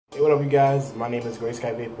What up, you guys? My name is Gray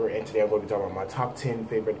Sky Vapor, and today I'm going to be talking about my top 10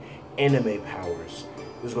 favorite anime powers.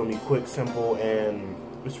 This is going to be quick, simple, and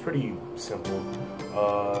it's pretty simple.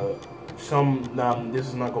 This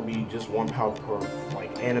is not going to be just one power per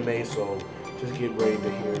anime, so just get ready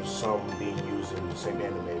to hear some being used in the same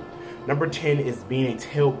anime. Number 10 is being a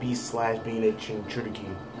tail beast / being a Jinchuriki.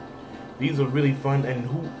 These are really fun, and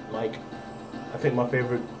I think my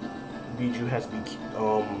favorite Biju has to be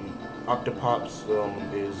Octopops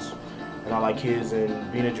and I like his,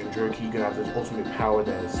 and being a Jinchuriki, you can have this ultimate power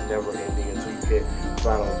that is never ending until you hit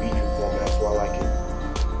final Biju form, and that's why I like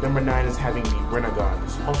it. Number 9 is having the Rinnegan.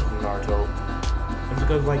 It's also from Naruto. It's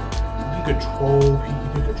because you can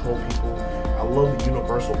control people. I love the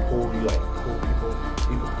universal pull. You pull people.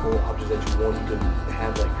 You can pull objects that you want. You can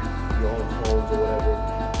have your own clones or whatever,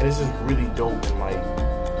 and it's just really dope. And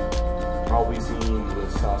I always seen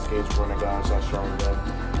with Sasuke's Rinnegan / Sharingan.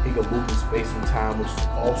 He can move in space and time, which is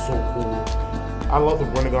also cool. I love the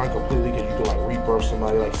Rinnegan completely because you can rebirth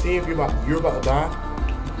somebody. Say if you're about to die,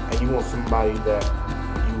 and you want somebody that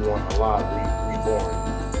you want alive, reborn.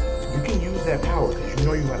 You can use that power because you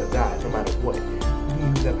know you're about to die, no matter what. You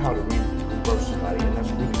can use that power to rebirth somebody, and that's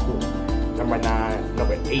really cool. Number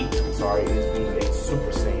 8, is being a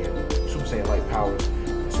Super Saiyan. Super Saiyan like powers.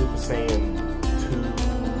 Super Saiyan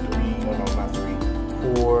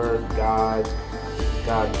 4,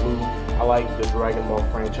 God Blue. I like the Dragon Ball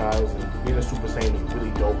franchise, and being a Super Saiyan is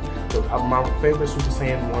really dope. My favorite Super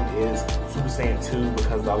Saiyan one is Super Saiyan 2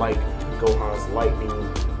 because I like Gohan's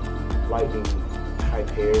lightning type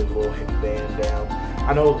hair, little band down.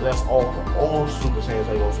 I know that's all for all Super Saiyans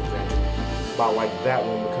like Super Saiyan 2, but I like that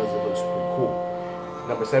one because it looks pretty cool.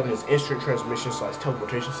 Number 7 is instant transmission /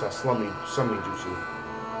 teleportation / summoning jutsu.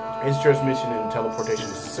 Instant transmission and teleportation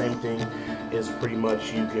is the same thing. It's pretty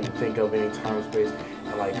much you can think of any time space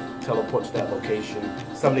and teleport to that location.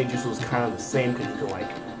 Summoning jutsu is kind of the same because you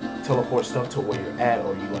can teleport stuff to where you're at,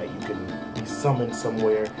 or you can be summoned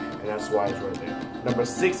somewhere, and that's why it's right there. Number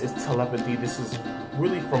 6 is telepathy. This is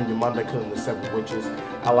really from Yamanaka and the 7 Witches.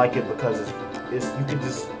 I like it because it's you can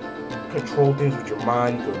just control things with your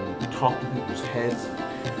mind. You can talk to people's heads.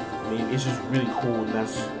 I mean, it's just really cool,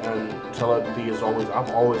 and telepathy is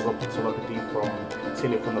I've always loved telepathy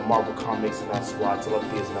seeing it from the Marvel comics, and that's why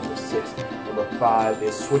telepathy is number 6. Number 5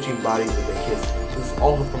 is switching bodies with a kiss. This is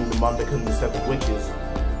also from the Yamanaka and the 7 Witches,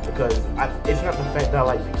 because it's not the fact that I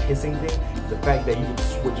like the kissing thing, it's the fact that you can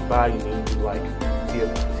switch bodies and you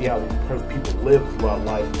can see how these people live throughout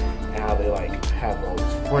life, and how they have all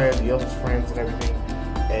these friends, the other's friends and everything,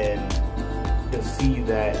 and to see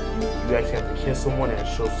that you actually have to kiss someone and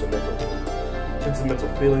show sentimental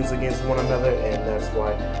feelings against one another, and that's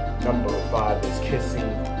why number 5 is kissing,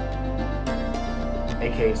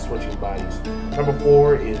 aka switching bodies. Number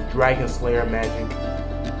 4 is Dragon Slayer magic.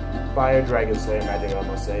 Fire Dragon Slayer magic, I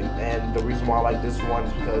must say. And the reason why I like this one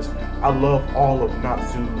is because I love all of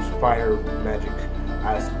Natsu's fire magic.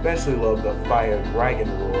 I especially love the Fire Dragon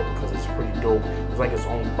Roar because it's pretty dope. It's like its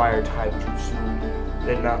own fire type jutsu,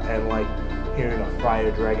 hearing a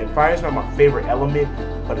fire dragon. Fire is not my favorite element,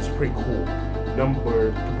 but it's pretty cool.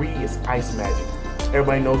 Number 3 is ice magic.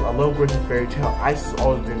 Everybody knows I love Griffin Fairy Tail. Ice has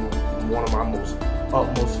always been one of my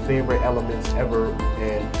utmost favorite elements ever,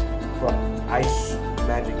 and from ice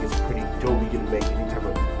magic is pretty dope. You can make any type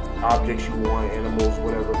of objects you want, animals,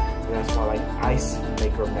 whatever, and that's why I like ice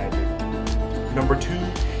maker magic. Number 2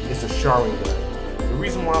 is the Sharingan. The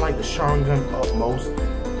reason why I like the Sharingan utmost,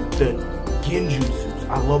 the Genjutsu.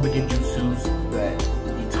 I love the Genjutsus that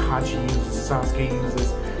Itachi uses, Sasuke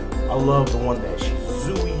uses. I love the one that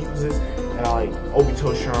Shizui uses, and I like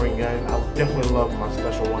Obito Sharingan. I definitely love my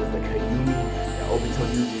special ones, the Kayumi that Obito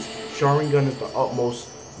uses. Sharingan is the utmost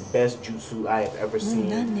best jutsu I have ever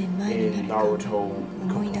seen in Naruto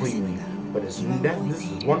completely. But this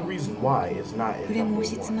is one reason why it's not in number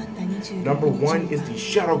 1. Number 1 is the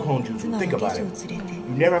Shadow Clone Jutsu. Think about it. You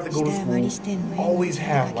never have to go to school. Always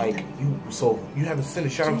have you have to send a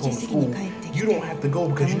Shadow Clone to school. You don't have to go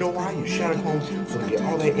because you know why? Your Shadow Clone, so get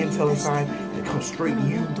all that intel inside and come straight to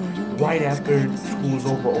you right after school is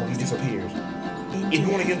over or he disappears. If you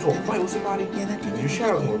want to get into a fight with somebody, use your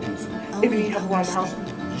Shadow Clone Jutsu. If you need help around the house,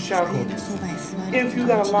 Shadow Clone Jutsu. If you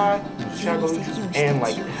gotta lie, Shadow Clone Jutsu, and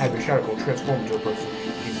have your Shadow Clone transform into a person,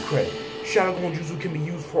 give you credit. Shadow Clone Jutsu can be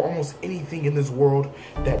used for almost anything in this world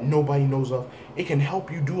that nobody knows of. It can help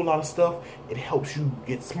you do a lot of stuff. It helps you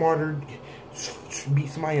get smarter, beat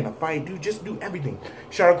somebody in a fight, just do everything.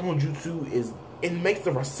 Shadow Clone Jutsu it makes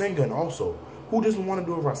the Rasengan also. Who doesn't want to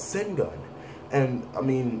do a Rasengan? And I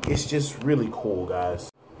mean, it's just really cool, guys.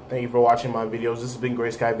 Thank you for watching my videos. This has been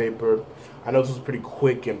Gray Sky Vapor. I know this was pretty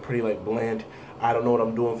quick and pretty bland. I don't know what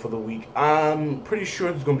I'm doing for the week. I'm pretty sure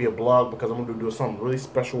it's going to be a blog because I'm going to do something really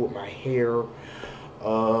special with my hair.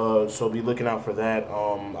 So be looking out for that.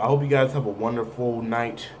 I hope you guys have a wonderful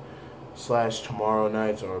night / tomorrow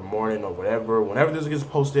night or morning or whatever. Whenever this gets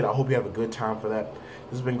posted, I hope you have a good time for that.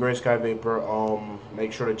 This has been Gray Sky Vapor.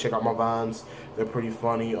 Make sure to check out my Vines. They're pretty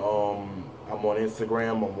funny. I'm on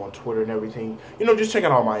Instagram. I'm on Twitter and everything. You know, just check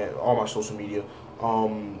out all my social media. Tell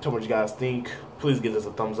me what you guys think. Please give this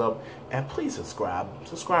a thumbs up. And please subscribe.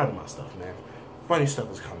 Subscribe to my stuff, man. Funny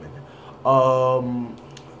stuff is coming.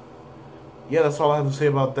 Yeah, that's all I have to say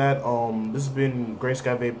about that. This has been Gray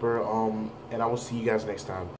Sky Vapor. And I will see you guys next time.